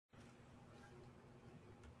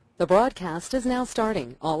The broadcast is now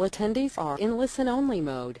starting. All attendees are in listen-only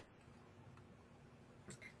mode.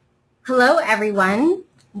 Hello, everyone.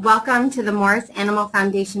 Welcome to the Morris Animal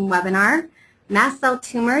Foundation webinar, Mast Cell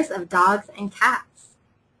Tumors of Dogs and Cats.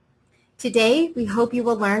 Today, we hope you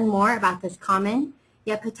will learn more about this common,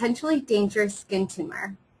 yet potentially dangerous skin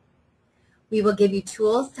tumor. We will give you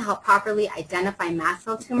tools to help properly identify mast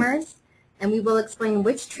cell tumors, and we will explain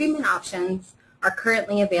which treatment options are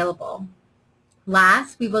currently available.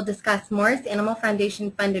 Last, we will discuss Morris Animal Foundation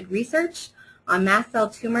funded research on mast cell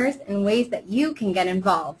tumors and ways that you can get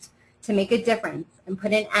involved to make a difference and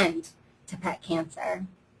put an end to pet cancer.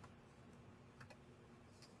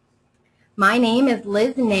 My name is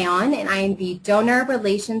Liz Neon, and I am the Donor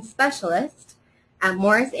Relations Specialist at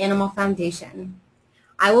Morris Animal Foundation.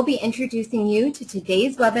 I will be introducing you to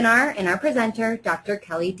today's webinar and our presenter, Dr.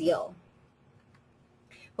 Kelly Deal.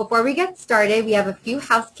 Before we get started, we have a few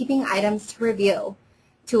housekeeping items to review.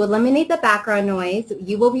 To eliminate the background noise,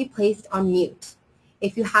 you will be placed on mute.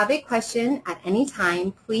 If you have a question at any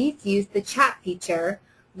time, please use the chat feature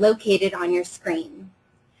located on your screen.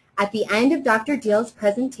 At the end of Dr. Deal's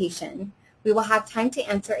presentation, we will have time to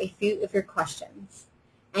answer a few of your questions.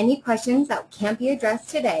 Any questions that can't be addressed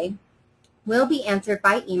today will be answered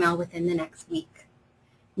by email within the next week.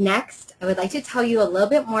 Next, I would like to tell you a little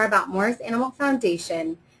bit more about Morris Animal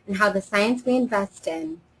Foundation and how the science we invest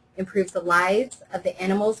in improves the lives of the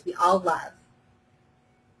animals we all love.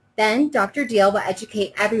 Then, Dr. Deal will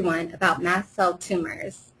educate everyone about mast cell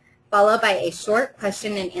tumors, followed by a short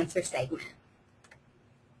question and answer segment.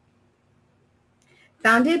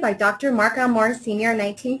 Founded by Dr. Mark L. Morris Sr. in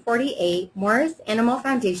 1948, Morris Animal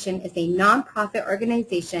Foundation is a nonprofit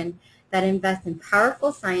organization that invests in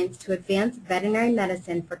powerful science to advance veterinary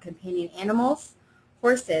medicine for companion animals,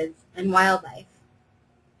 horses, and wildlife.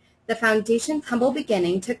 The foundation's humble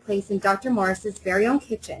beginning took place in Dr. Morris's very own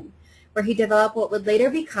kitchen, where he developed what would later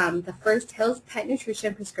become the first Hill's Pet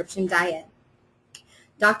Nutrition prescription diet.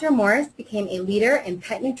 Dr. Morris became a leader in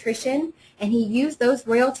pet nutrition, and he used those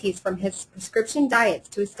royalties from his prescription diets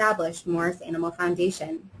to establish Morris Animal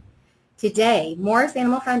Foundation. Today, Morris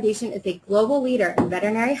Animal Foundation is a global leader in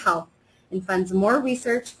veterinary health and funds more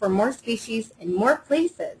research for more species in more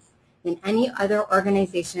places than any other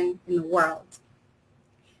organization in the world.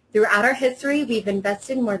 Throughout our history, we've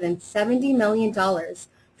invested more than $70 million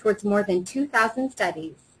towards more than 2,000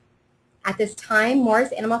 studies. At this time,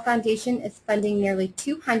 Morris Animal Foundation is funding nearly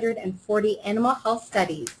 240 animal health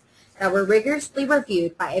studies that were rigorously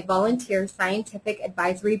reviewed by a volunteer scientific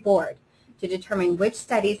advisory board to determine which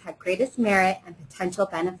studies had greatest merit and potential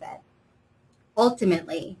benefit.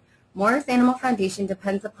 Ultimately, Morris Animal Foundation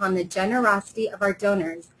depends upon the generosity of our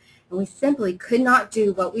donors, and we simply could not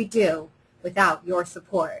do what we do without your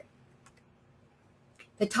support.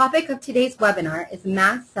 The topic of today's webinar is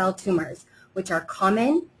mast cell tumors, which are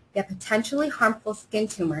common yet potentially harmful skin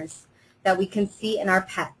tumors that we can see in our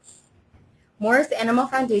pets. Morris Animal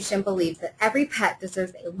Foundation believes that every pet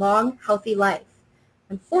deserves a long, healthy life.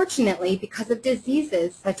 Unfortunately, because of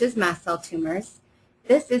diseases such as mast cell tumors,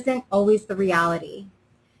 this isn't always the reality.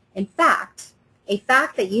 In fact, a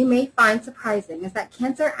fact that you may find surprising is that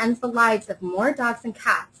cancer ends the lives of more dogs and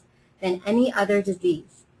cats than any other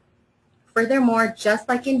disease. Furthermore, just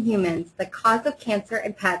like in humans, the cause of cancer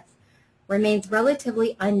in pets remains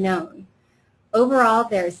relatively unknown. Overall,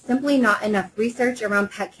 there is simply not enough research around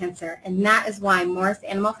pet cancer, and that is why Morris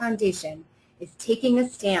Animal Foundation is taking a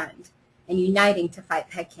stand and uniting to fight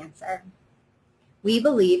pet cancer. We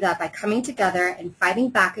believe that by coming together and fighting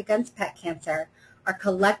back against pet cancer, our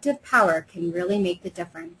collective power can really make the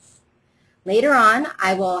difference. Later on,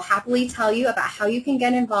 I will happily tell you about how you can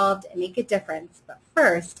get involved and make a difference, but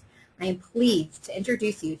first, I am pleased to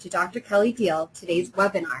introduce you to Dr. Kelly Deal, today's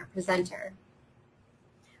webinar presenter.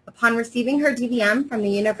 Upon receiving her DVM from the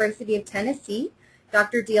University of Tennessee,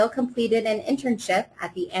 Dr. Deal completed an internship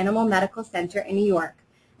at the Animal Medical Center in New York,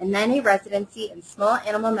 and then a residency in small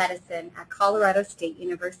animal medicine at Colorado State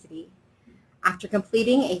University. After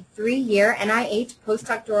completing a 3-year NIH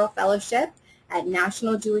postdoctoral fellowship at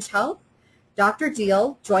National Jewish Health, Dr.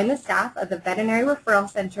 Deal joined the staff of the Veterinary Referral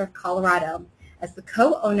Center of Colorado as the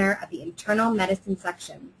co-owner of the internal medicine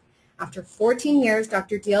section. After 14 years,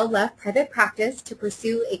 Dr. Deal left private practice to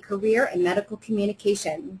pursue a career in medical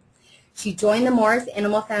communication. She joined the Morris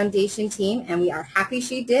Animal Foundation team, and we are happy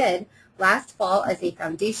she did, last fall as a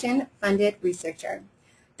foundation-funded researcher.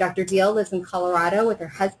 Dr. Deal lives in Colorado with her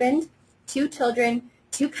husband, 2 children,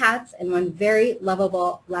 2 cats, and 1 very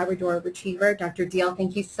lovable Labrador Retriever. Dr. Deal,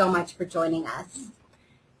 thank you so much for joining us.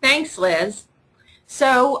 Thanks, Liz.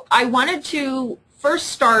 So I wanted to first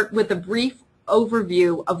start with a brief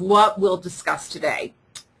overview of what we'll discuss today.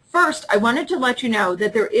 First, I wanted to let you know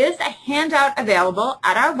that there is a handout available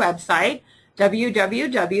at our website,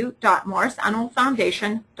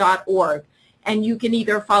 www.morrisanimalfoundation.org. And you can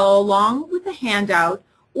either follow along with the handout,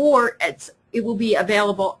 or it will be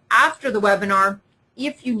available after the webinar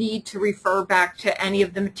if you need to refer back to any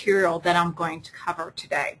of the material that I'm going to cover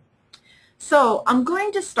today. So I'm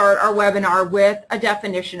going to start our webinar with a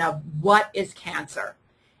definition of what is cancer.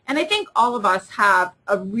 And I think all of us have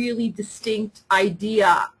a really distinct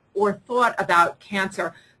idea or thought about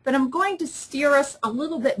cancer, but I'm going to steer us a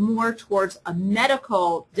little bit more towards a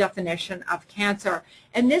medical definition of cancer,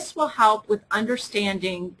 and this will help with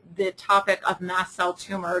understanding the topic of mast cell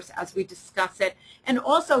tumors as we discuss it, and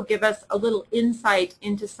also give us a little insight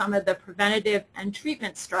into some of the preventative and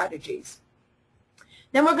treatment strategies.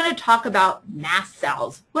 Then we're going to talk about mast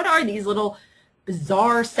cells. What are these little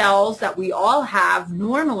bizarre cells that we all have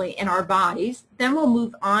normally in our bodies? Then we'll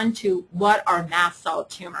move on to what are mast cell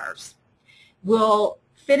tumors. We'll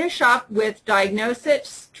finish up with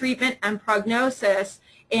diagnosis, treatment, and prognosis,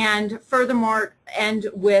 and furthermore end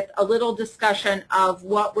with a little discussion of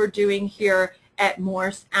what we're doing here at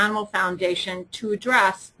Morris Animal Foundation to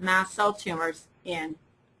address mast cell tumors in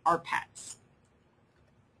our pets.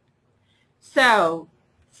 So,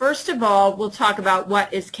 first of all, we'll talk about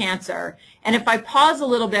what is cancer. And if I pause a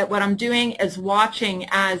little bit, what I'm doing is watching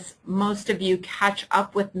as most of you catch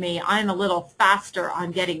up with me. I'm a little faster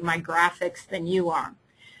on getting my graphics than you are.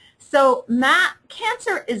 So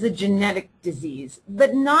cancer is a genetic disease,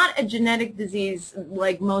 but not a genetic disease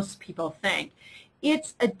like most people think.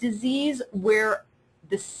 It's a disease where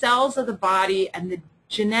the cells of the body and the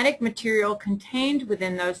genetic material contained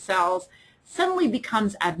within those cells suddenly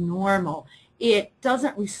becomes abnormal. It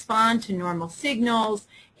doesn't respond to normal signals,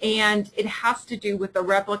 and it has to do with the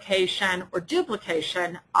replication or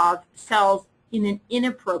duplication of cells in an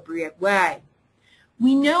inappropriate way.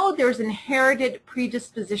 We know there's inherited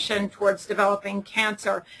predisposition towards developing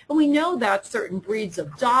cancer, and we know that certain breeds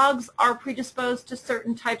of dogs are predisposed to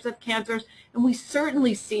certain types of cancers, and we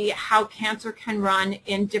certainly see how cancer can run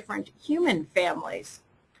in different human families.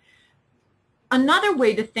 Another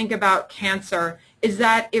way to think about cancer is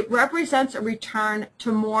that it represents a return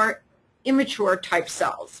to more immature type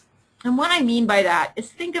cells. And what I mean by that is,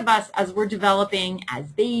 think of us as we're developing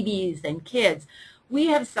as babies and kids. We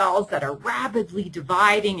have cells that are rapidly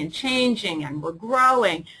dividing and changing, and we're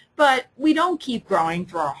growing, but we don't keep growing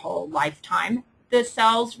through our whole lifetime. The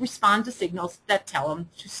cells respond to signals that tell them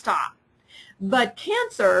to stop. But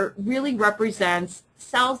cancer really represents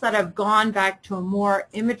cells that have gone back to a more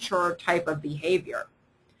immature type of behavior.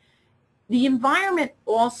 The environment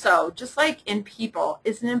also, just like in people,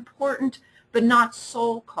 is an important but not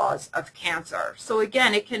sole cause of cancer. So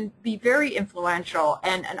again, it can be very influential,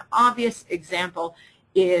 and an obvious example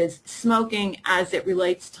is smoking as it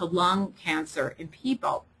relates to lung cancer in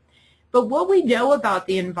people. But what we know about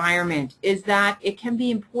the environment is that it can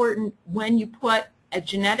be important when you put a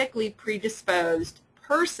genetically predisposed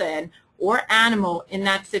person or animal in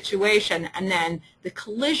that situation, and then the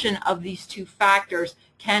collision of these two factors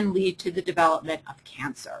can lead to the development of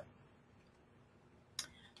cancer.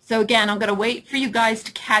 So again, I'm going to wait for you guys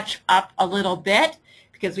to catch up a little bit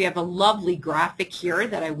because we have a lovely graphic here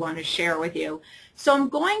that I want to share with you. So I'm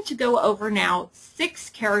going to go over now 6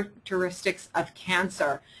 characteristics of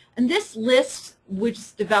cancer. And this list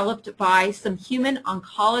was developed by some human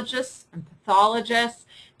oncologists and pathologists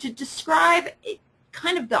to describe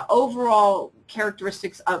kind of the overall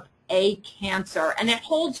characteristics of a cancer, and it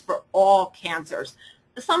holds for all cancers.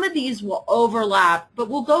 Some of these will overlap, but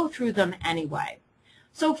we'll go through them anyway.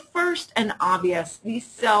 So first and obvious, these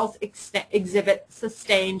cells exhibit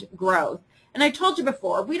sustained growth. And I told you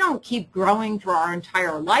before, we don't keep growing through our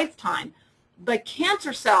entire lifetime, but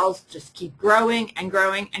cancer cells just keep growing and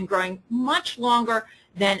growing and growing much longer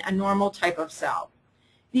than a normal type of cell.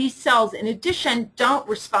 These cells, in addition, don't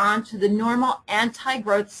respond to the normal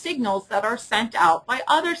anti-growth signals that are sent out by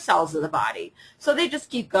other cells of the body. So they just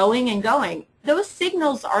keep going and going. Those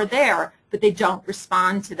signals are there, but they don't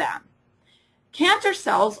respond to them. Cancer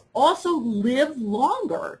cells also live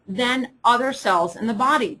longer than other cells in the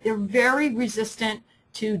body. They're very resistant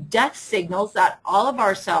to death signals that all of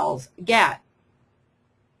our cells get.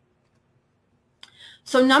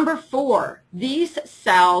 So number 4, these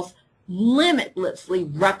cells limitlessly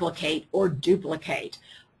replicate or duplicate.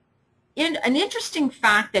 And an interesting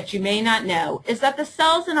fact that you may not know is that the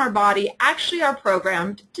cells in our body actually are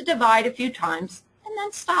programmed to divide a few times and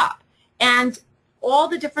then stop. And all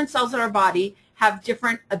the different cells in our body have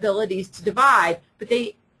different abilities to divide, but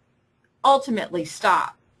they ultimately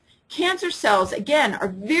stop. cancer cells, again, are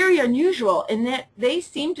very unusual in that they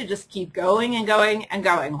seem to just keep going and going and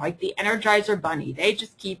going, like the Energizer Bunny. They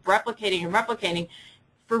just keep replicating and replicating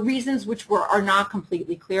for reasons which are not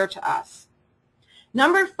completely clear to us.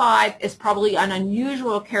 Number 5 is probably an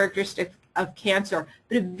unusual characteristic of cancer,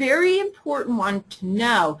 but a very important one to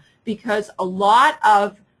know because a lot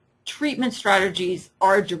of treatment strategies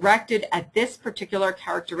are directed at this particular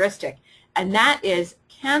characteristic, and that is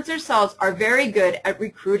cancer cells are very good at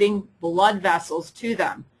recruiting blood vessels to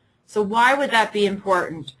them. So why would that be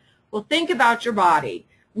important? Well, think about your body.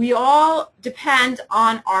 We all depend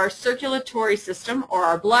on our circulatory system or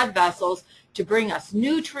our blood vessels to bring us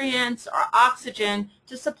nutrients or oxygen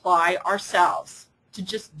to supply our cells, to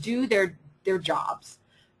just do their jobs.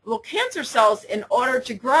 Well, cancer cells, in order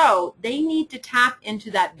to grow, they need to tap into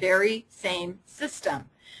that very same system.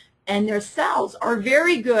 And their cells are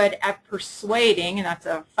very good at persuading, and that's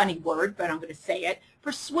a funny word, but I'm going to say it,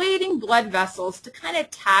 persuading blood vessels to kind of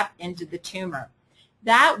tap into the tumor.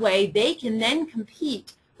 That way, they can then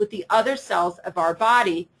compete with the other cells of our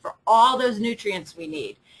body for all those nutrients we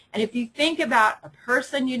need. And if you think about a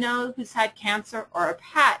person you know who's had cancer or a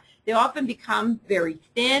pet, they often become very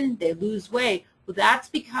thin, they lose weight. Well, that's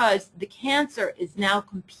because the cancer is now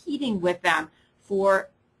competing with them for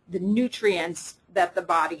the nutrients that the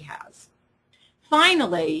body has.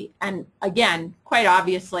 Finally, and again, quite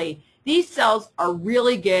obviously, these cells are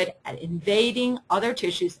really good at invading other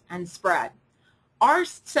tissues and spread. Our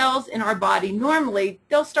cells in our body, normally,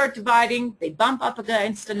 they'll start dividing, they bump up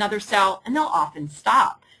against another cell, and they'll often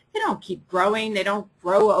stop. They don't keep growing, they don't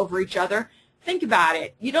grow over each other. Think about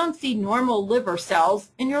it. You don't see normal liver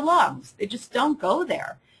cells in your lungs. They just don't go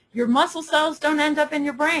there. Your muscle cells don't end up in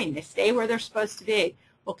your brain. They stay where they're supposed to be.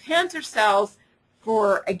 Well, cancer cells,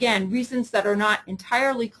 for, again, reasons that are not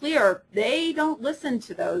entirely clear, they don't listen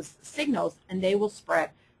to those signals, and they will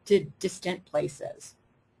spread to distant places.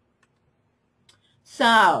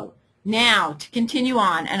 So now to continue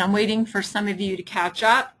on, and I'm waiting for some of you to catch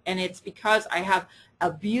up, and it's because I have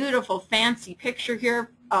a beautiful fancy picture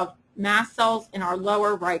here of mast cells in our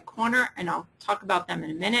lower right corner, and I'll talk about them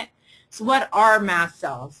in a minute. So what are mast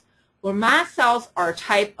cells? Well, mast cells are a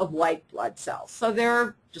type of white blood cells, so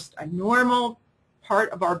they're just a normal part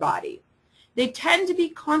of our body. They tend to be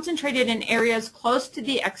concentrated in areas close to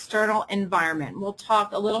the external environment. We'll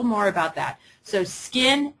talk a little more about that. So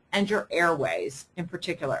skin and your airways in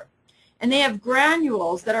particular. And they have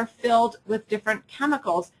granules that are filled with different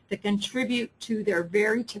chemicals that contribute to their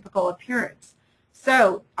very typical appearance.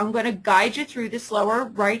 So I'm going to guide you through this lower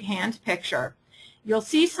right-hand picture. You'll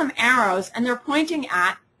see some arrows, and they're pointing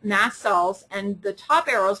at mast cells, and the top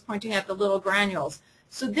arrow is pointing at the little granules.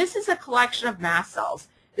 So this is a collection of mast cells.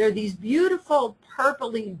 They're these beautiful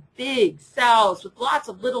purpley big cells with lots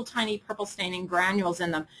of little tiny purple staining granules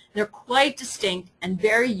in them. They're quite distinct and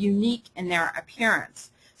very unique in their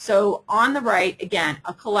appearance. So on the right, again,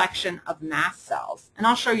 a collection of mast cells. And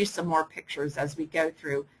I'll show you some more pictures as we go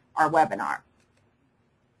through our webinar.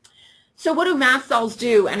 So what do mast cells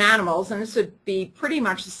do in animals? And this would be pretty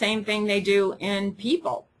much the same thing they do in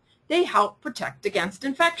people. They help protect against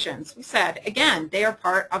infections. We said, again, they are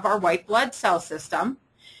part of our white blood cell system.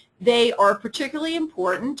 They are particularly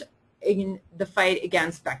important in the fight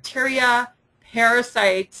against bacteria.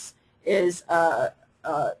 Parasites is a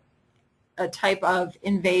type of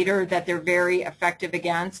invader that they're very effective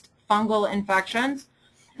against. Fungal infections.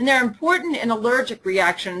 And they're important in allergic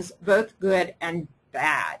reactions, both good and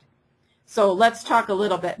bad. So let's talk a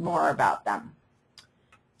little bit more about them.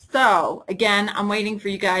 So again, I'm waiting for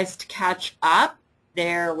you guys to catch up.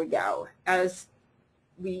 There we go. As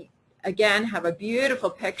we again have a beautiful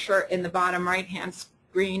picture in the bottom right-hand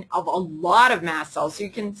screen of a lot of mast cells. So you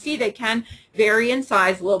can see they can vary in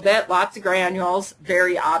size a little bit, lots of granules,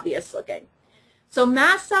 very obvious looking. So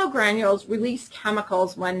mast cell granules release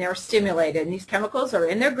chemicals when they're stimulated, and these chemicals are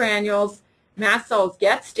in their granules. Mast cells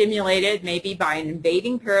get stimulated maybe by an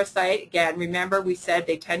invading parasite. Again, remember we said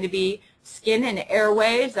they tend to be skin and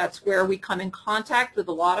airways. That's where we come in contact with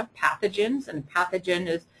a lot of pathogens, and a pathogen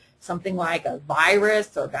is something like a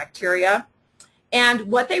virus or bacteria.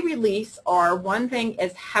 And what they release are, one thing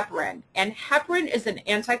is heparin, and heparin is an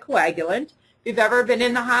anticoagulant. If you've ever been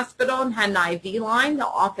in the hospital and had an IV line, they'll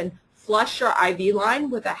often flush your IV line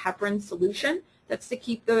with a heparin solution. That's to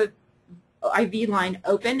keep the IV line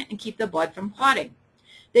open and keep the blood from clotting.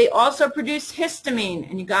 They also produce histamine,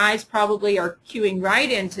 and you guys probably are queuing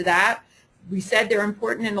right into that. We said they're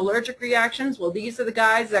important in allergic reactions. Well, these are the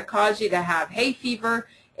guys that cause you to have hay fever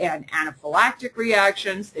and anaphylactic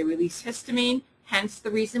reactions. They release histamine, hence the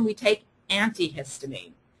reason we take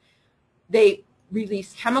antihistamine. They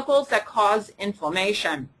release chemicals that cause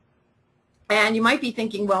inflammation. And you might be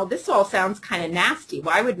thinking, well, this all sounds kind of nasty.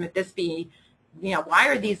 Why would this be, why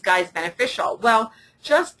are these guys beneficial? Well,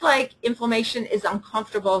 just like inflammation is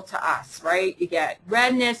uncomfortable to us, right? You get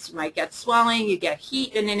redness, you might get swelling, you get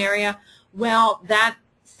heat in an area. Well,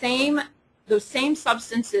 those same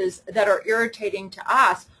substances that are irritating to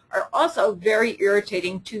us are also very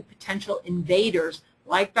irritating to potential invaders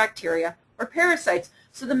like bacteria or parasites.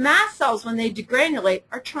 So the mast cells, when they degranulate,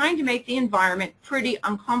 are trying to make the environment pretty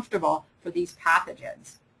uncomfortable for these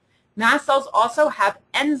pathogens. Mast cells also have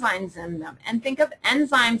enzymes in them, and think of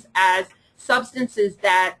enzymes as substances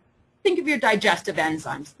that, think of your digestive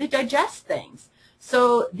enzymes. They digest things.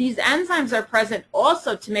 So these enzymes are present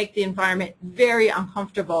also to make the environment very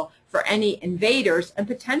uncomfortable for any invaders and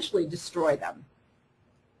potentially destroy them.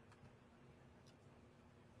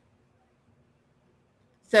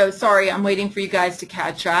 So sorry, I'm waiting for you guys to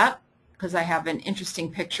catch up because I have an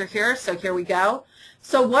interesting picture here. So here we go.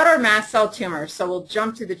 So what are mast cell tumors? So we'll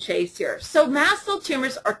jump to the chase here. So mast cell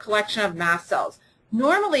tumors are a collection of mast cells.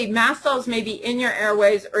 Normally, mast cells may be in your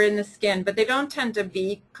airways or in the skin, but they don't tend to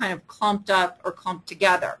be kind of clumped up or clumped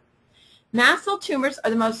together. Mast cell tumors are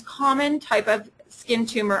the most common type of skin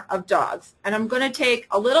tumor of dogs. And I'm going to take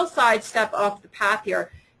a little sidestep off the path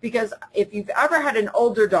here, because if you've ever had an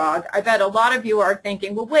older dog, I bet a lot of you are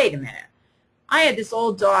thinking, well, wait a minute. I had this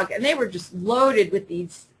old dog, and they were just loaded with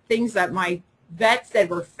these things that my vet said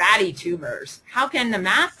were fatty tumors. How can the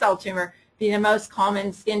mast cell tumor be the most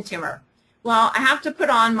common skin tumor? Well, I have to put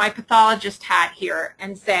on my pathologist hat here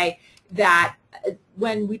and say that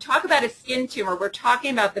when we talk about a skin tumor, we're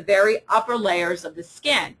talking about the very upper layers of the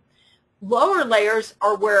skin. Lower layers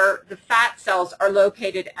are where the fat cells are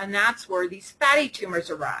located, and that's where these fatty tumors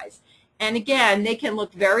arise. And again, they can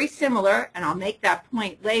look very similar, and I'll make that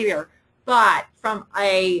point later, but from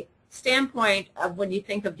a standpoint of when you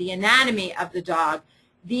think of the anatomy of the dog,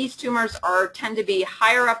 these tumors tend to be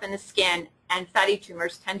higher up in the skin, and fatty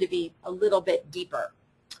tumors tend to be a little bit deeper.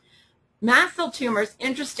 Mast cell tumors,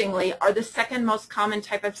 interestingly, are the second most common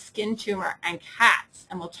type of skin tumor in cats,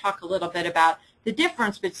 and we'll talk a little bit about the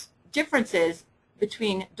differences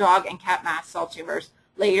between dog and cat mast cell tumors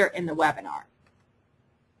later in the webinar.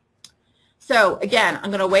 So again,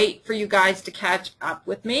 I'm going to wait for you guys to catch up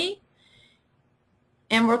with me,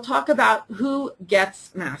 and we'll talk about who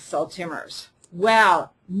gets mast cell tumors.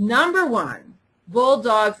 Well, number one,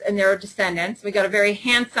 bulldogs and their descendants. We got a very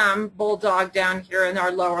handsome bulldog down here in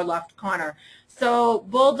our lower left corner. So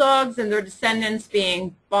bulldogs and their descendants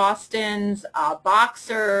being Bostons,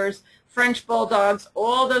 boxers, French bulldogs,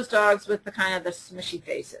 all those dogs with the kind of the smushy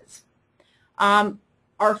faces.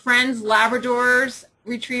 Our friends Labradors,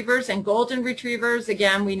 retrievers, and golden retrievers,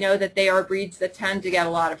 again, we know that they are breeds that tend to get a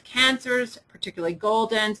lot of cancers, particularly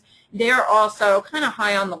goldens. They are also kind of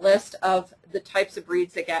high on the list of the types of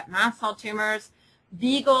breeds that get mast cell tumors.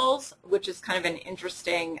 Beagles, which is kind of an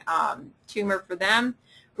interesting tumor for them.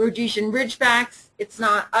 Rhodesian Ridgebacks, it's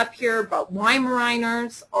not up here, but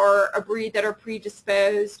Weimaraners are a breed that are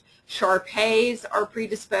predisposed. Shar-Peis are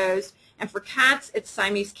predisposed. And for cats, it's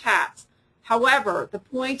Siamese cats. However, the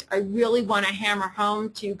point I really want to hammer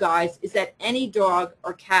home to you guys is that any dog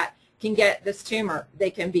or cat can get this tumor. They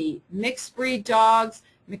can be mixed breed dogs,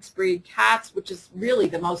 mixed breed cats, which is really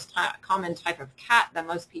the most common type of cat that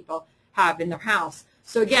most people have in their house.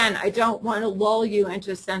 So again, I don't want to lull you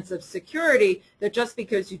into a sense of security that just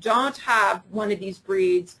because you don't have one of these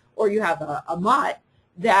breeds or you have a mutt,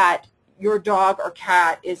 that your dog or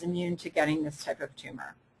cat is immune to getting this type of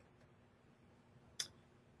tumor.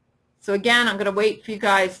 So again, I'm going to wait for you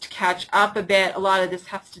guys to catch up a bit. A lot of this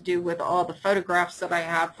has to do with all the photographs that I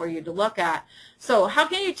have for you to look at. So how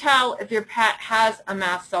can you tell if your pet has a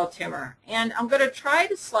mast cell tumor? And I'm going to try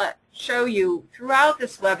to show you throughout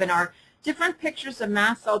this webinar different pictures of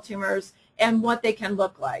mast cell tumors and what they can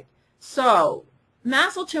look like. So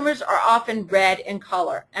mast cell tumors are often red in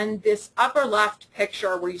color. And this upper left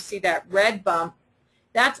picture where you see that red bump,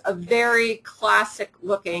 that's a very classic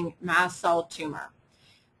looking mast cell tumor.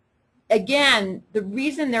 Again, the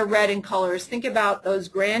reason they're red in color is think about those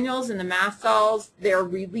granules in the mast cells. They're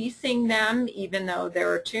releasing them even though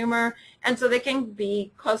they're a tumor, and so they can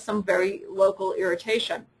cause some very local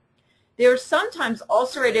irritation. They're sometimes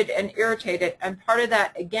ulcerated and irritated, and part of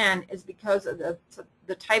that, again, is because of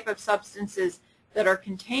the type of substances that are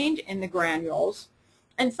contained in the granules,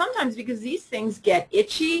 and sometimes because these things get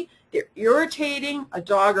itchy, they're irritating. A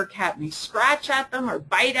dog or cat may scratch at them or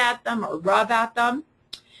bite at them or rub at them.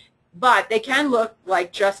 But they can look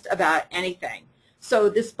like just about anything. So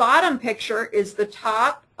this bottom picture is the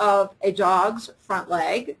top of a dog's front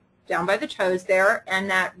leg, down by the toes there, and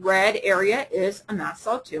that red area is a mast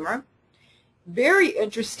cell tumor. very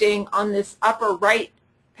interesting on this upper right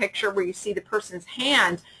picture where you see the person's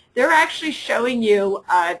hand, they're actually showing you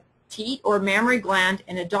a teat or mammary gland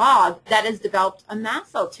in a dog that has developed a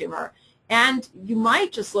mast cell tumor. And you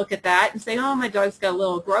might just look at that and say, oh, my dog's got a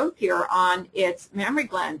little growth here on its mammary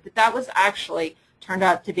gland. But that was actually turned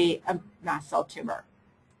out to be a mast cell tumor.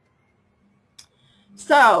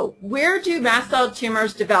 So where do mast cell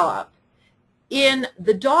tumors develop? In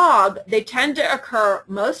the dog, they tend to occur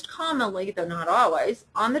most commonly, though not always,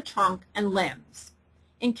 on the trunk and limbs.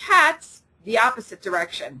 In cats, the opposite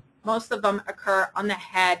direction. Most of them occur on the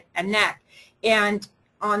head and neck. And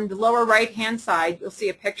on the lower right-hand side, you'll see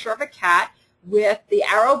a picture of a cat with the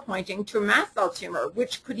arrow pointing to a mast cell tumor,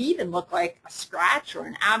 which could even look like a scratch or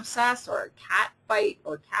an abscess or a cat bite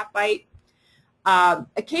or cat bite.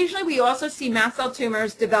 Occasionally, we also see mast cell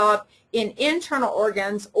tumors develop in internal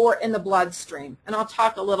organs or in the bloodstream. And I'll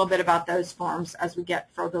talk a little bit about those forms as we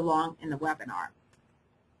get further along in the webinar.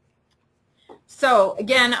 So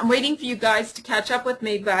again, I'm waiting for you guys to catch up with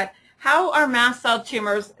me, but how are mast cell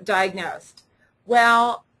tumors diagnosed?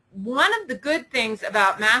 Well, one of the good things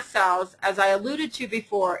about mast cells, as I alluded to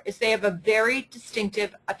before, is they have a very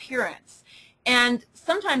distinctive appearance. And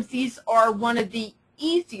sometimes these are one of the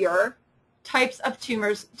easier types of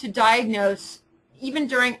tumors to diagnose even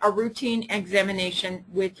during a routine examination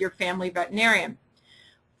with your family veterinarian.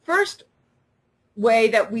 First way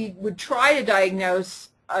that we would try to diagnose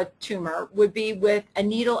a tumor would be with a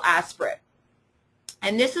needle aspirate.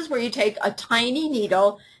 And this is where you take a tiny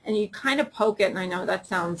needle and you kind of poke it, and I know that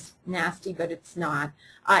sounds nasty, but it's not,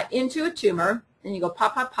 into a tumor, and you go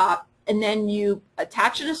pop, pop, pop, and then you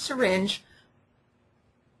attach it to a syringe,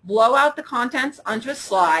 blow out the contents onto a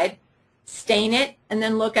slide, stain it, and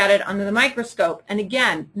then look at it under the microscope. And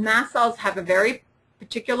again, mast cells have a very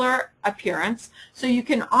particular appearance, so you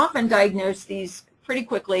can often diagnose these pretty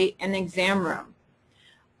quickly in the exam room.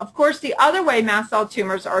 Of course, the other way mast cell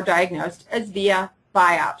tumors are diagnosed is via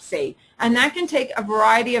biopsy, and that can take a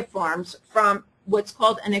variety of forms, from what's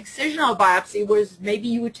called an excisional biopsy, where maybe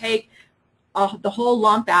you would take the whole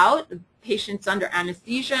lump out, the patient's under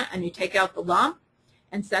anesthesia, and you take out the lump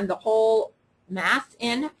and send the whole mass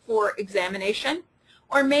in for examination.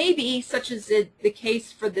 Or maybe, such as the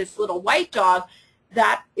case for this little white dog,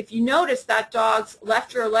 that if you notice that dog's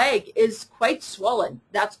left rear leg is quite swollen,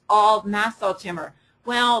 that's all mast cell tumor.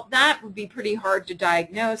 Well, that would be pretty hard to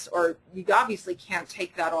diagnose, or you obviously can't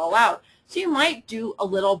take that all out. So you might do a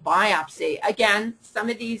little biopsy. Again,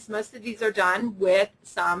 most of these are done with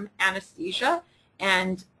some anesthesia,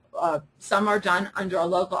 and some are done under a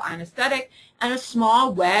local anesthetic, and a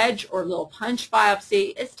small wedge or little punch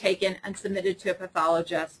biopsy is taken and submitted to a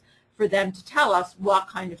pathologist for them to tell us what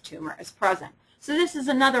kind of tumor is present. So this is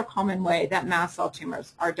another common way that mast cell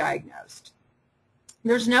tumors are diagnosed.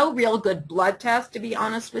 There's no real good blood test, to be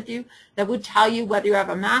honest with you, that would tell you whether you have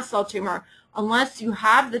a mast cell tumor, unless you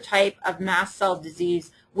have the type of mast cell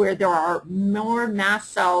disease where there are more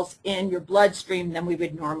mast cells in your bloodstream than we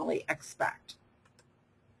would normally expect.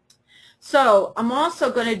 So I'm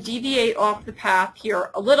also going to deviate off the path here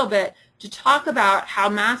a little bit to talk about how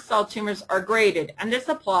mast cell tumors are graded, and this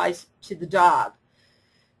applies to the dog.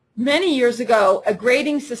 Many years ago, a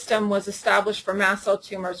grading system was established for mast cell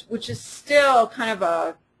tumors, which is still kind of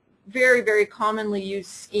a very, very commonly used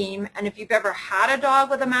scheme. And if you've ever had a dog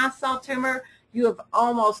with a mast cell tumor, you have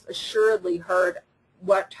almost assuredly heard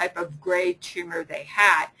what type of grade tumor they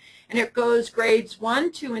had. And it goes grades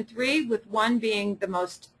 1, 2, and 3, with 1 being the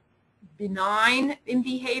most benign in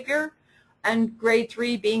behavior and grade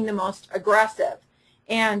 3 being the most aggressive.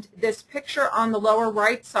 And this picture on the lower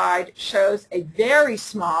right side shows a very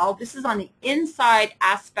small, this is on the inside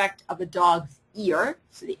aspect of a dog's ear,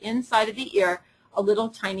 so the inside of the ear, a little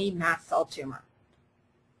tiny mast cell tumor.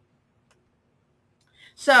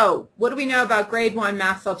 So what do we know about grade 1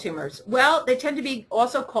 mast cell tumors? Well, they tend to be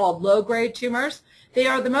also called low-grade tumors. They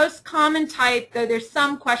are the most common type, though there's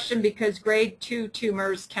some question because grade 2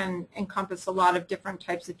 tumors can encompass a lot of different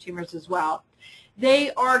types of tumors as well.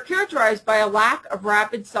 They are characterized by a lack of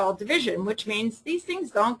rapid cell division, which means these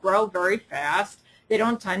things don't grow very fast. They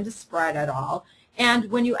don't tend to spread at all.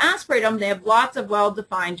 And when you aspirate them, they have lots of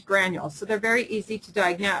well-defined granules, so they're very easy to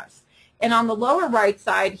diagnose. And on the lower right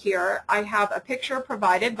side here, I have a picture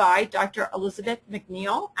provided by Dr. Elizabeth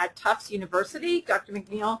McNeil at Tufts University. Dr.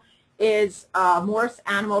 McNeil is a Morris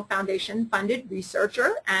Animal Foundation funded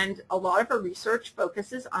researcher, and a lot of her research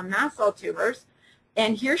focuses on mast cell tumors.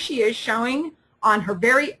 And here she is showing on her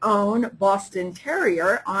very own Boston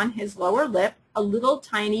Terrier on his lower lip a little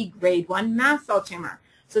tiny grade 1 mast cell tumor.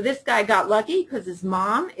 So this guy got lucky because his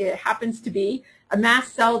mom, it happens to be a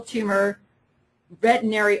mast cell tumor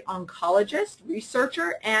veterinary oncologist,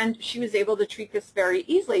 researcher, and she was able to treat this very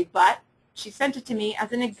easily, but she sent it to me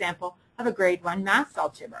as an example of a grade 1 mast cell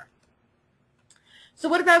tumor. So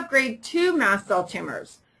what about grade 2 mast cell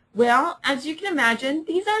tumors? Well, as you can imagine,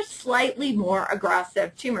 these are slightly more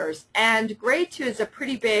aggressive tumors, and grade 2 is a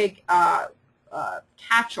pretty big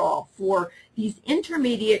catch-all for these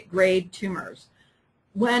intermediate grade tumors.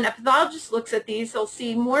 When a pathologist looks at these, he'll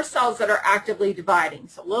see more cells that are actively dividing.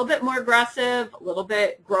 So a little bit more aggressive, a little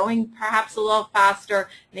bit growing perhaps a little faster,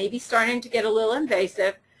 maybe starting to get a little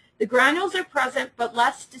invasive. The granules are present but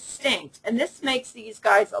less distinct, and this makes these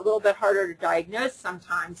guys a little bit harder to diagnose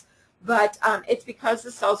sometimes, but it's because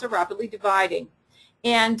the cells are rapidly dividing.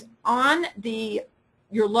 And on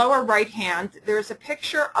your lower right hand, there's a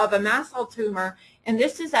picture of a mast cell tumor, and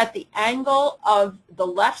this is at the angle of the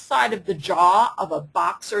left side of the jaw of a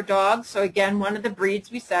boxer dog. So again, one of the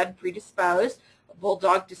breeds we said predisposed, a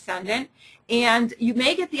bulldog descendant. And you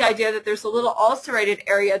may get the idea that there's a little ulcerated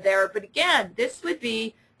area there, but again, this would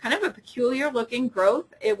be kind of a peculiar looking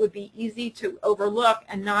growth. It would be easy to overlook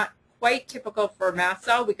and not quite typical for a mast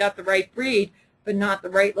cell. We got the right breed, but not the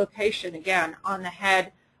right location, again, on the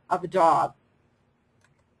head of a dog.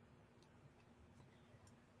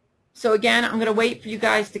 So again, I'm going to wait for you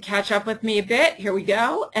guys to catch up with me a bit. Here we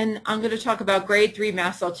go. And I'm going to talk about grade 3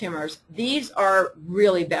 mast cell tumors. These are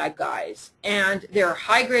really bad guys, and they're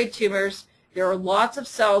high-grade tumors. There are lots of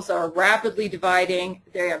cells that are rapidly dividing.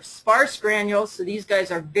 They have sparse granules, so these guys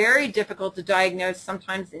are very difficult to diagnose,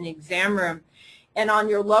 sometimes in the exam room. And on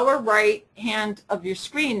your lower right hand of your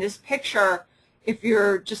screen, this picture, if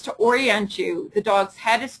you're just to orient you, the dog's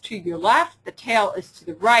head is to your left, the tail is to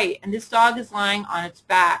the right, and this dog is lying on its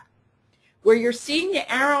back. Where you're seeing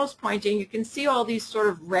the arrows pointing, you can see all these sort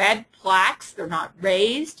of red plaques. They're not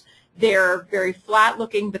raised. They're very flat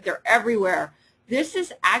looking, but they're everywhere. This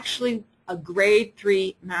is actually a grade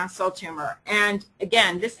 3 mast cell tumor. And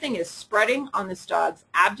again, this thing is spreading on this dog's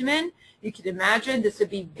abdomen. You can imagine this would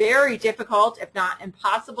be very difficult, if not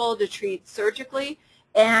impossible, to treat surgically.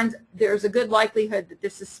 And there's a good likelihood that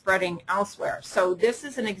this is spreading elsewhere. So this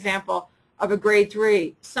is an example of a grade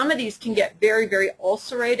 3. Some of these can get very, very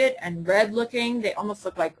ulcerated and red looking. They almost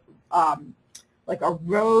look like a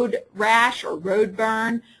road rash or road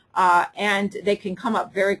burn, and they can come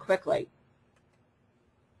up very quickly.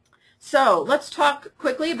 So let's talk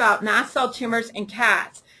quickly about mast cell tumors in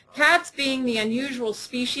cats. Cats, being the unusual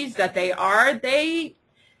species that they are,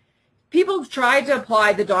 people have tried to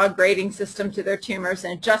apply the dog grading system to their tumors,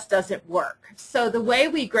 and it just doesn't work. So the way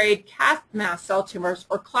we grade cat mast cell tumors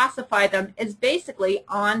or classify them is basically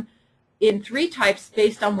in 3 types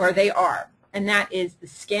based on where they are. And that is the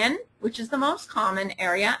skin, which is the most common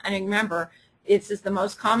area. And remember, this is the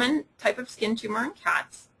most common type of skin tumor in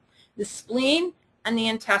cats. The spleen and the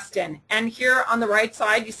intestine. And here on the right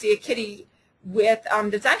side, you see a kitty with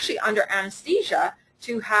that's actually under anesthesia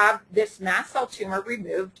to have this mast cell tumor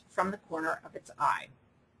removed from the corner of its eye.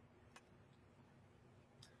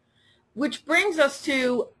 Which brings us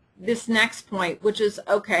to this next point, which is,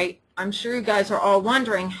 okay, I'm sure you guys are all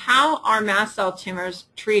wondering, how are mast cell tumors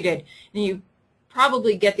treated? And you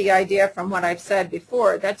probably get the idea from what I've said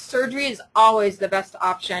before, that surgery is always the best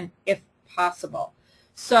option if possible.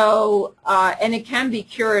 So, and it can be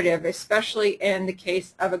curative, especially in the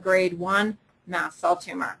case of a grade 1 mast cell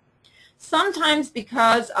tumor. Sometimes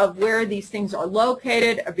because of where these things are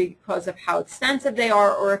located, or because of how extensive they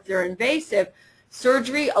are, or if they're invasive,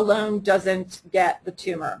 surgery alone doesn't get the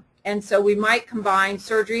tumor. And so we might combine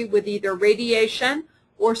surgery with either radiation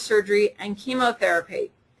or surgery and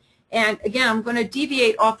chemotherapy. And again, I'm going to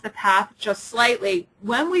deviate off the path just slightly.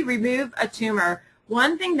 When we remove a tumor,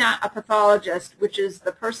 one thing that a pathologist, which is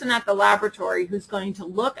the person at the laboratory who's going to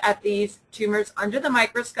look at these tumors under the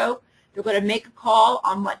microscope, they're going to make a call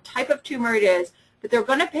on what type of tumor it is, but they're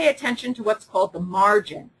going to pay attention to what's called the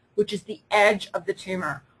margin, which is the edge of the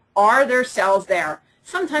tumor. Are there cells there?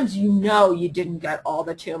 Sometimes you know you didn't get all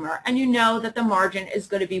the tumor, and you know that the margin is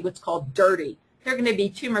going to be what's called dirty. There are going to be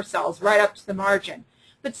tumor cells right up to the margin.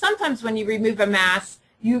 But sometimes when you remove a mass,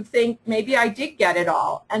 you think, maybe I did get it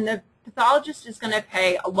all, and the pathologist is going to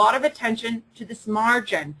pay a lot of attention to this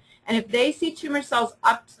margin. And if they see tumor cells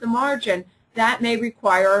up to the margin, that may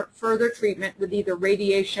require further treatment with either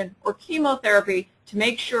radiation or chemotherapy to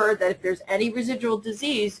make sure that if there's any residual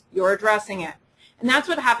disease, you're addressing it. And that's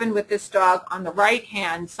what happened with this dog on the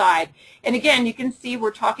right-hand side. And again, you can see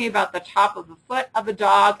we're talking about the top of the foot of a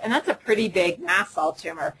dog, and that's a pretty big mast cell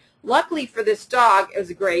tumor. Luckily for this dog, it was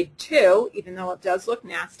a grade 2, even though it does look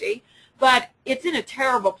nasty, but it's in a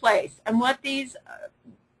terrible place. And what these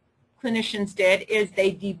clinicians did is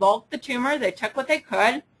they debulked the tumor, they took what they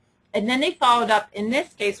could, And then they followed up, in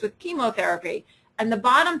this case, with chemotherapy. And the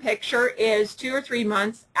bottom picture is 2 or 3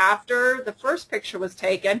 months after the first picture was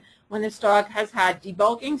taken, when this dog has had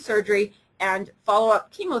debulking surgery and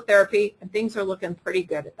follow-up chemotherapy, and things are looking pretty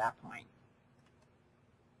good at that point.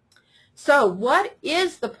 So what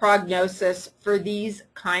is the prognosis for these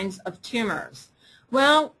kinds of tumors?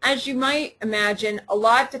 Well, as you might imagine, a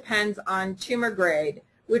lot depends on tumor grade,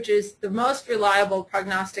 which is the most reliable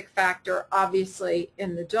prognostic factor, obviously,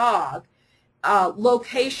 in the dog.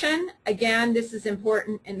 Location, again, this is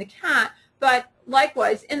important in the cat, but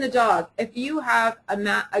likewise in the dog. If you have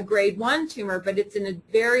a grade 1 tumor, but it's in a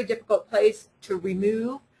very difficult place to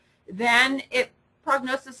remove, then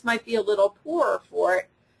prognosis might be a little poorer for it.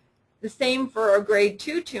 The same for a grade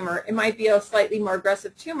 2 tumor. It might be a slightly more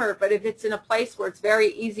aggressive tumor, but if it's in a place where it's very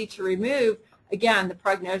easy to remove, again, the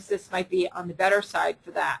prognosis might be on the better side for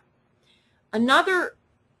that. Another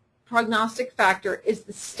prognostic factor is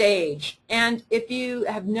the stage. And if you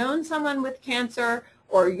have known someone with cancer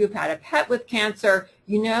or you've had a pet with cancer,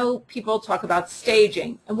 you know people talk about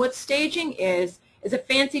staging. And what staging is a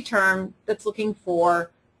fancy term that's looking for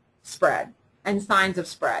spread and signs of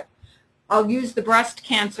spread. I'll use the breast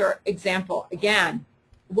cancer example again.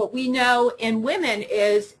 What we know in women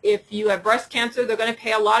is if you have breast cancer, they're going to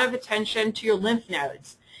pay a lot of attention to your lymph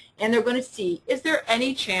nodes. And they're going to see, is there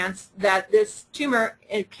any chance that this tumor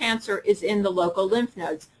cancer is in the local lymph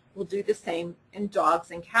nodes? We'll do the same in dogs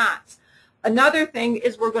and cats. Another thing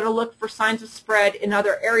is we're going to look for signs of spread in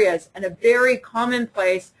other areas. And a very common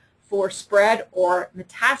place for spread or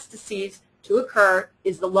metastases to occur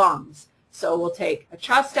is the lungs. So we'll take a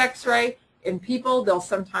chest x-ray. In people, they'll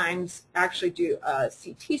sometimes actually do a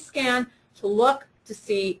CT scan to look to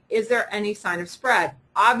see, is there any sign of spread?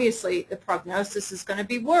 Obviously, the prognosis is going to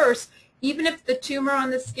be worse. Even if the tumor on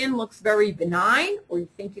the skin looks very benign or you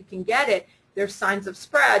think you can get it, there's signs of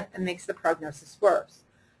spread and makes the prognosis worse.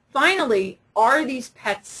 Finally, are these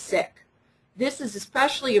pets sick? This is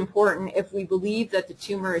especially important if we believe that the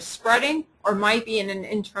tumor is spreading or might be in an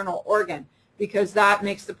internal organ, because that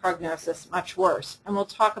makes the prognosis much worse. And we'll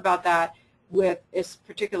talk about that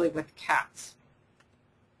particularly with cats.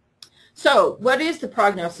 So what is the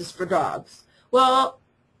prognosis for dogs? Well,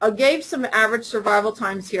 I gave some average survival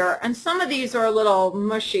times here, and some of these are a little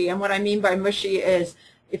mushy. And what I mean by mushy is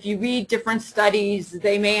if you read different studies,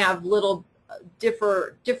 they may have little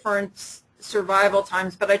different survival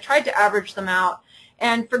times, but I tried to average them out.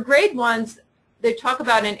 And for grade 1s, they talk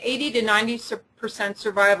about an 80 to 90%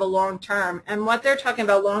 survival long term. And what they're talking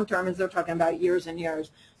about long term is they're talking about years and years.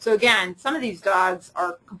 So again, some of these dogs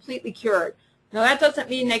are completely cured. Now that doesn't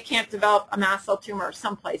mean they can't develop a mast cell tumor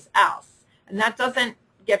someplace else. And that doesn't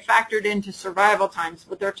get factored into survival times,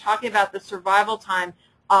 but they're talking about the survival time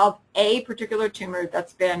of a particular tumor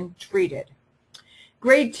that's been treated.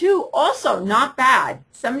 Grade 2, also not bad.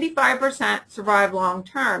 75% survive long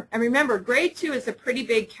term. And remember, grade 2 is a pretty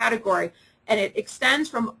big category, and it extends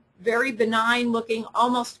from very benign looking,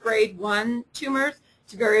 almost grade 1 tumors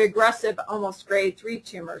to very aggressive, almost grade 3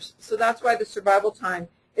 tumors. So that's why the survival time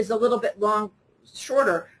is a little bit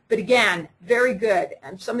shorter, but again, very good.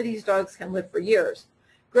 And some of these dogs can live for years.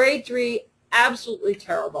 Grade 3, absolutely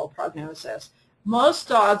terrible prognosis. Most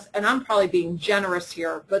dogs, and I'm probably being generous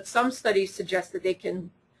here, but some studies suggest that they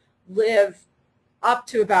can live up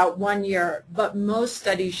to about 1 year, but most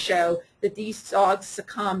studies show that these dogs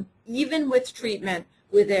succumb, even with treatment,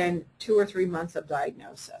 within 2 or 3 months of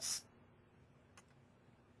diagnosis.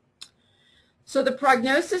 So the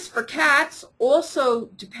prognosis for cats also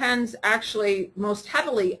depends actually most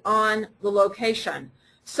heavily on the location.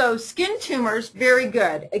 So skin tumors, very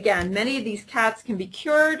good. Again, many of these cats can be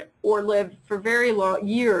cured or live for very long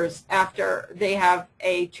years after they have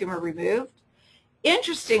a tumor removed.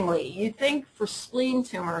 Interestingly, you'd think for spleen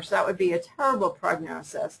tumors that would be a terrible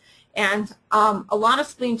prognosis. And a lot of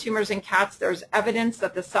spleen tumors in cats, there's evidence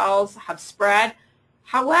that the cells have spread.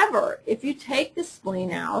 However, if you take the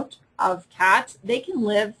spleen out of cats, they can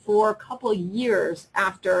live for a couple years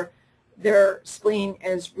after their spleen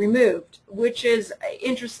is removed, which is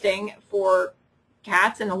interesting for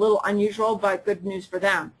cats and a little unusual, but good news for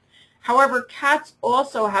them. However, cats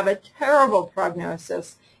also have a terrible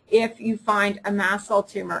prognosis if you find a mast cell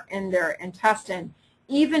tumor in their intestine.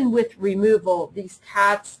 Even with removal, these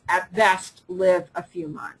cats at best live a few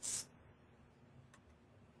months.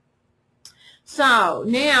 So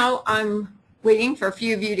now I'm waiting for a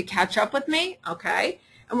few of you to catch up with me, okay?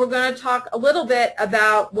 And we're going to talk a little bit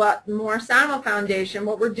about what the Morris Animal Foundation,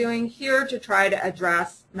 what we're doing here to try to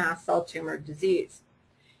address mast cell tumor disease.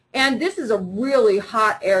 And this is a really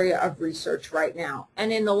hot area of research right now.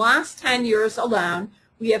 And in the last 10 years alone,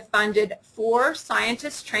 we have funded 4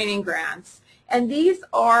 scientist training grants, and these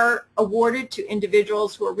are awarded to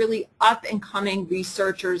individuals who are really up-and-coming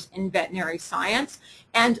researchers in veterinary science.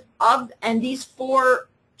 And these 4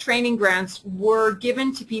 training grants were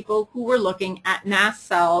given to people who were looking at mast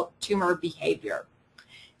cell tumor behavior.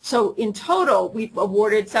 So in total, we've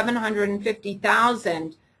awarded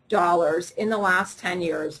 $750,000 in the last 10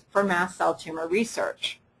 years for mast cell tumor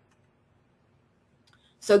research.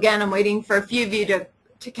 So again, I'm waiting for a few of you to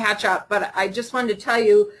catch up, but I just wanted to tell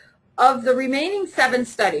you, of the remaining 7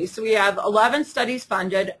 studies, so we have 11 studies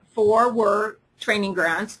funded, 4 were training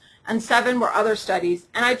grants, and 7 were other studies,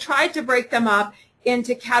 and I tried to break them up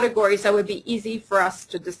into categories that would be easy for us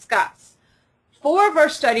to discuss. 4 of our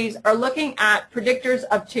studies are looking at predictors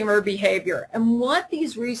of tumor behavior, and what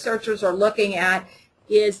these researchers are looking at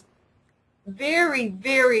is very,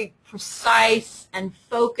 very precise and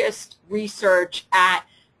focused research at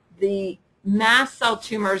the mast cell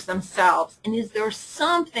tumors themselves, and is there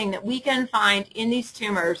something that we can find in these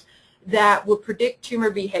tumors that will predict tumor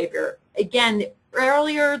behavior. Again, the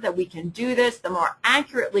earlier that we can do this, the more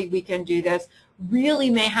accurately we can do this, really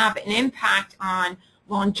may have an impact on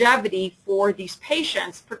longevity for these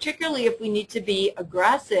patients, particularly if we need to be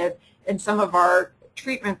aggressive in some of our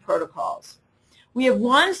treatment protocols. We have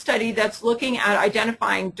one study that's looking at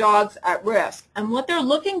identifying dogs at risk, and what they're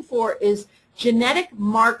looking for is genetic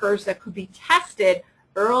markers that could be tested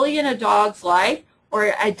early in a dog's life,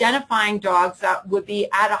 or identifying dogs that would be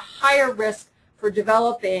at a higher risk for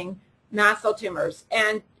developing mast cell tumors.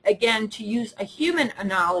 And again, to use a human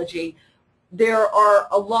analogy, there are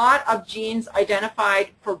a lot of genes identified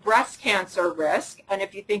for breast cancer risk, and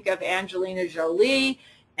if you think of Angelina Jolie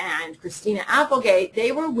and Christina Applegate,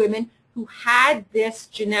 they were women who had this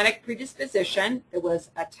genetic predisposition. There was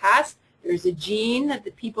a test, there's a gene that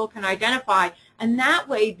the people can identify, and that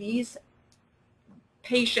way these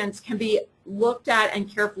patients can be looked at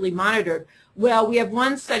and carefully monitored. Well, we have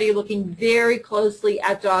one study looking very closely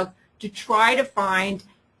at dogs to try to find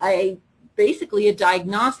basically a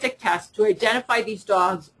diagnostic test to identify these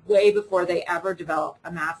dogs way before they ever develop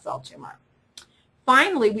a mast cell tumor.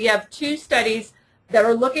 Finally, we have 2 studies that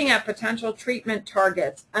are looking at potential treatment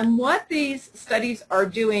targets. And what these studies are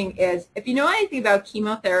doing is, if you know anything about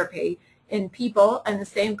chemotherapy in people, and the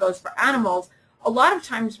same goes for animals, a lot of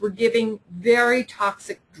times we're giving very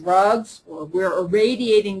toxic drugs, or we're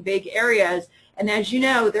irradiating big areas, and as you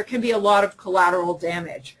know, there can be a lot of collateral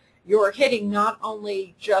damage. You're hitting not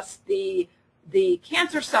only just the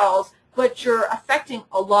cancer cells, but you're affecting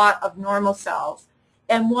a lot of normal cells.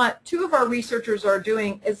 And what 2 of our researchers are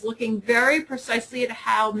doing is looking very precisely at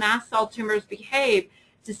how mast cell tumors behave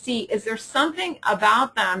to see, is there something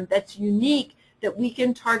about them that's unique that we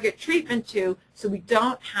can target treatment to, so we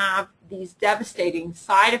don't have these devastating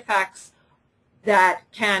side effects that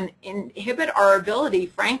can inhibit our ability,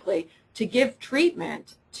 frankly, to give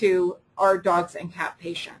treatment to our dogs and cat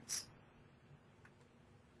patients.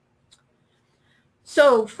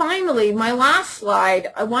 So finally, my last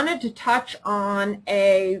slide, I wanted to touch on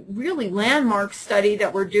a really landmark study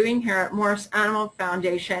that we're doing here at Morris Animal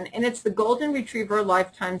Foundation, and it's the Golden Retriever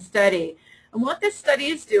Lifetime Study. And what this study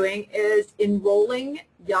is doing is enrolling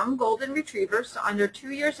young Golden Retrievers, so under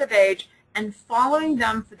 2 years of age, and following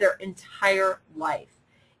them for their entire life.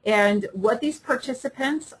 And what these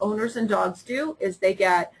participants, owners and dogs, do is they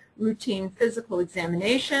get routine physical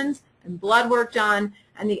examinations and blood work done,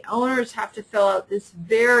 and the owners have to fill out this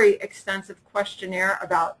very extensive questionnaire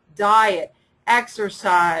about diet,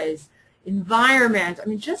 exercise, environment, I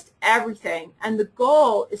mean just everything. And the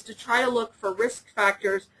goal is to try to look for risk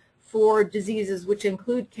factors for diseases which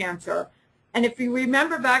include cancer. And if you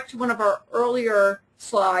remember back to one of our earlier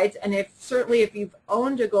slides, and certainly if you've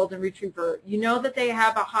owned a Golden Retriever, you know that they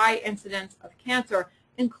have a high incidence of cancer,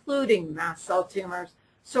 including mast cell tumors.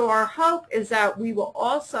 So our hope is that we will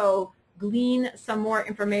also glean some more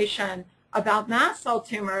information about mast cell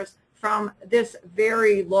tumors from this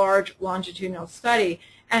very large longitudinal study.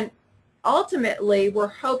 And ultimately, we're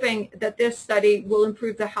hoping that this study will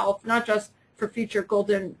improve the health, not just for future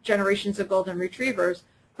generations of Golden Retrievers,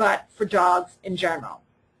 but for dogs in general.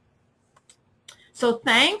 So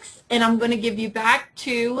thanks, and I'm going to give you back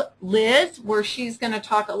to Liz, where she's going to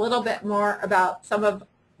talk a little bit more about some of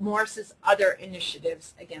Morris's other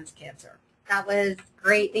initiatives against cancer. That was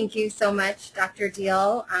great. Thank you so much, Dr.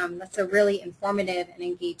 Deal. That's a really informative and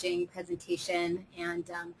engaging presentation, and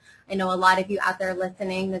I know a lot of you out there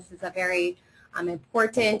listening, this is a very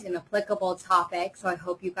important and applicable topic, so I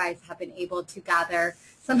hope you guys have been able to gather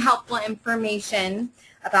some helpful information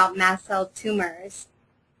about mast cell tumors.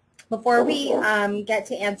 Before we get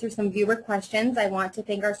to answer some viewer questions, I want to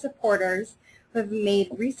thank our supporters who have made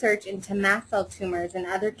research into mast cell tumors and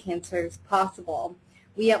other cancers possible.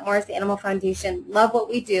 We at Morris Animal Foundation love what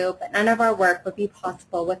we do, but none of our work would be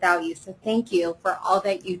possible without you, so thank you for all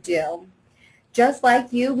that you do. Just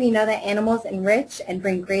like you, we know that animals enrich and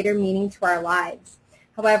bring greater meaning to our lives.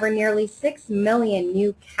 However, nearly 6 million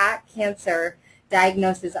new cat cancer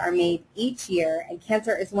diagnoses are made each year, and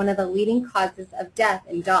cancer is one of the leading causes of death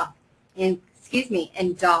in dogs.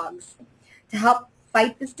 To help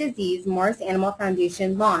fight this disease, Morris Animal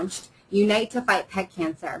Foundation launched Unite to Fight Pet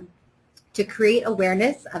Cancer to create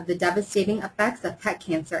awareness of the devastating effects of pet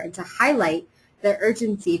cancer and to highlight the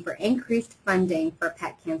urgency for increased funding for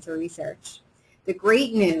pet cancer research. The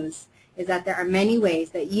great news is that there are many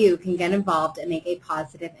ways that you can get involved and make a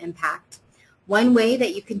positive impact. One way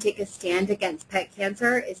that you can take a stand against pet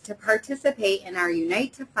cancer is to participate in our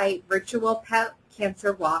Unite to Fight virtual pet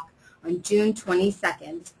cancer walk on June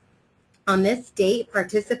 22nd. On this date,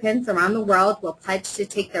 participants around the world will pledge to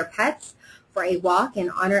take their pets for a walk in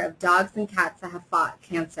honor of dogs and cats that have fought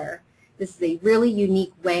cancer. This is a really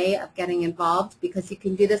unique way of getting involved because you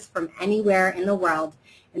can do this from anywhere in the world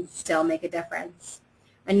and still make a difference.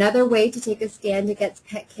 Another way to take a stand against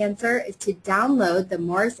pet cancer is to download the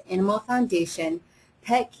Morris Animal Foundation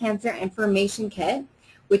Pet Cancer Information Kit,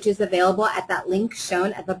 which is available at that link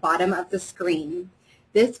shown at the bottom of the screen.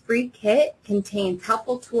 This free kit contains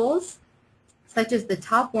helpful tools such as the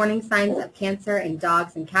top warning signs of cancer in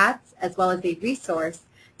dogs and cats, as well as a resource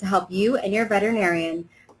to help you and your veterinarian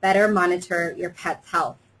better monitor your pet's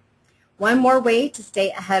health. One more way to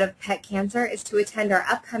stay ahead of pet cancer is to attend our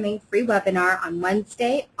upcoming free webinar on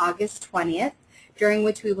Wednesday, August 20th, during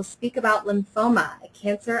which we will speak about lymphoma, a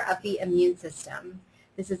cancer of the immune system.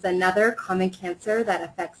 This is another common cancer that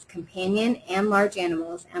affects companion and large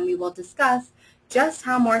animals, and we will discuss just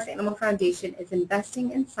how Morris Animal Foundation is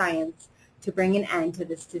investing in science to bring an end to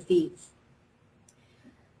this disease.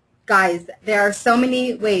 Guys, there are so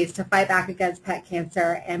many ways to fight back against pet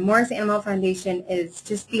cancer, and Morris Animal Foundation is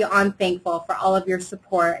just beyond thankful for all of your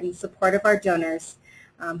support and support of our donors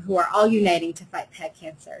who are all uniting to fight pet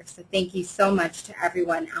cancer. So thank you so much to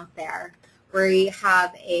everyone out there. We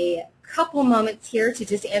have a couple moments here to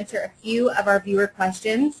just answer a few of our viewer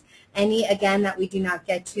questions. Any, again, that we do not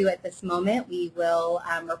get to at this moment, we will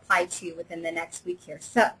reply to within the next week here.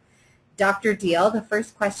 So, Dr. Deal, the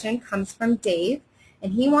first question comes from Dave,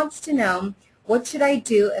 and he wants to know, what should I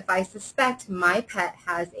do if I suspect my pet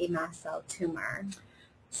has a mast cell tumor?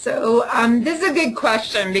 So this is a good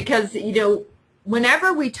question because,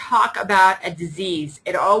 whenever we talk about a disease,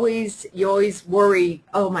 you always worry,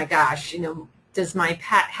 oh my gosh, does my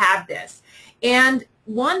pet have this? And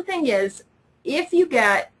one thing is, if you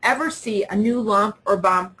ever see a new lump or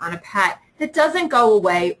bump on a pet that doesn't go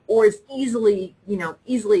away or is easily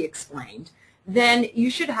explained, then you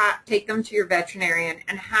should take them to your veterinarian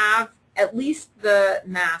and have at least the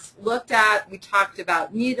mass looked at. We talked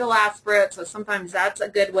about needle aspirate, so sometimes that's a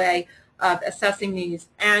good way of assessing these.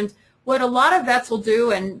 And what a lot of vets will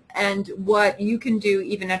do, and what you can do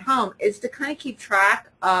even at home, is to kind of keep track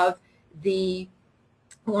of the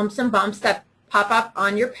lumps and bumps that pop up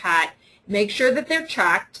on your pet, make sure that they're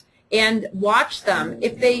checked, and watch them.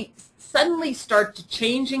 If they suddenly start to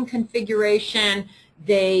change in configuration,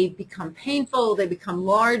 they become painful, they become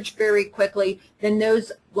large very quickly, then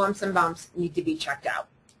those lumps and bumps need to be checked out.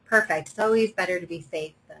 Perfect. It's always better to be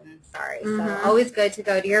safe than sorry. So always good to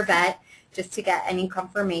go to your vet just to get any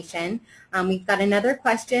confirmation. We've got another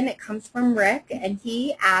question. It comes from Rick, and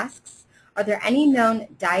he asks, are there any known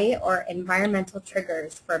diet or environmental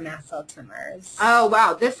triggers for mast cell tumors? Oh,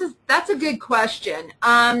 wow. That's a good question.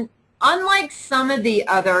 Unlike some of the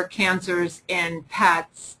other cancers in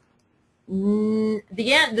pets,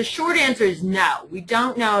 the short answer is no. We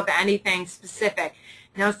don't know of anything specific.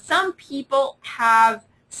 Now, some people have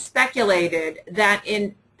speculated that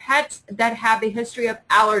in pets that have a history of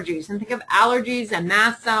allergies, and think of allergies and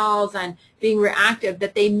mast cells and being reactive,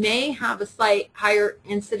 that they may have a slight higher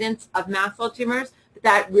incidence of mast cell tumors, but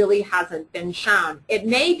that really hasn't been shown. It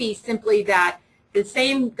may be simply that the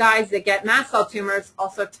same guys that get mast cell tumors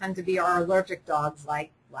also tend to be our allergic dogs,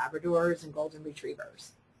 like Labradors and Golden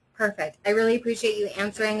Retrievers. Perfect. I really appreciate you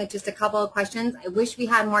answering just a couple of questions. I wish we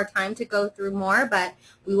had more time to go through more, but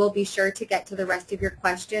we will be sure to get to the rest of your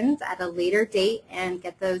questions at a later date and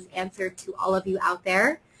get those answered to all of you out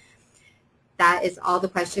there. That is all the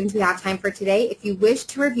questions we have time for today. If you wish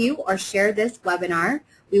to review or share this webinar,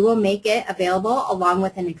 we will make it available along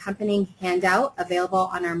with an accompanying handout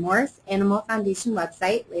available on our Morris Animal Foundation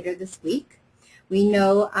website later this week. We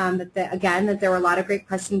know that there were a lot of great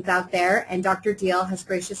questions out there, and Dr. Deal has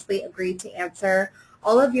graciously agreed to answer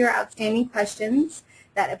all of your outstanding questions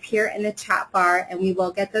that appear in the chat bar, and we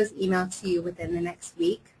will get those emailed to you within the next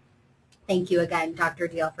week. Thank you again, Dr.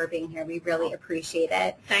 Deal, for being here. We really appreciate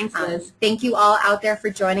it. Thanks, Liz. Thank you all out there for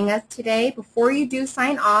joining us today. Before you do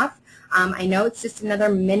sign off, I know it's just another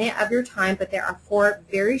minute of your time, but there are 4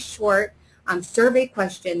 very short survey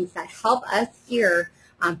questions that help us here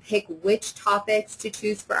pick which topics to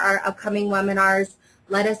choose for our upcoming webinars.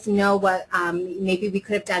 Let us know what maybe we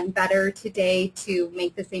could have done better today to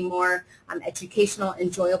make this a more educational,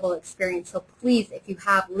 enjoyable experience. So please, if you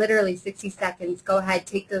have literally 60 seconds, go ahead,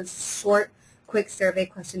 take those short, quick survey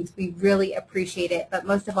questions. We really appreciate it. But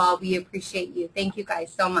most of all, we appreciate you. Thank you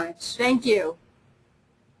guys so much. Thank you.